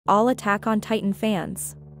all Attack on Titan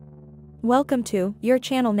fans. Welcome to your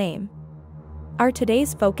channel name. Our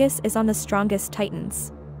today's focus is on the strongest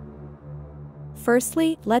titans.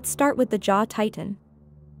 Firstly, let's start with the Jaw Titan.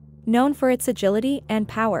 Known for its agility and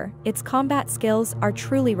power, its combat skills are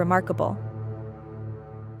truly remarkable.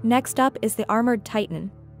 Next up is the Armored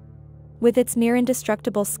Titan. With its near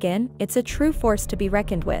indestructible skin, it's a true force to be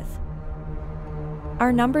reckoned with.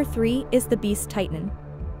 Our number 3 is the Beast Titan.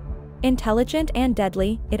 Intelligent and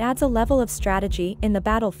deadly, it adds a level of strategy in the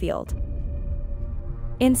battlefield.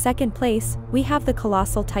 In second place, we have the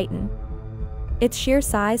Colossal Titan. Its sheer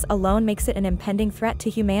size alone makes it an impending threat to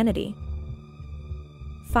humanity.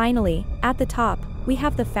 Finally, at the top, we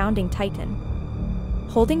have the Founding Titan.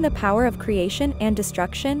 Holding the power of creation and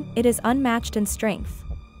destruction, it is unmatched in strength.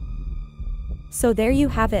 So there you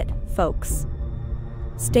have it, folks.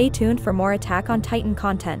 Stay tuned for more Attack on Titan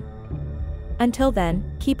content. Until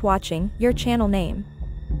then, keep watching your channel name.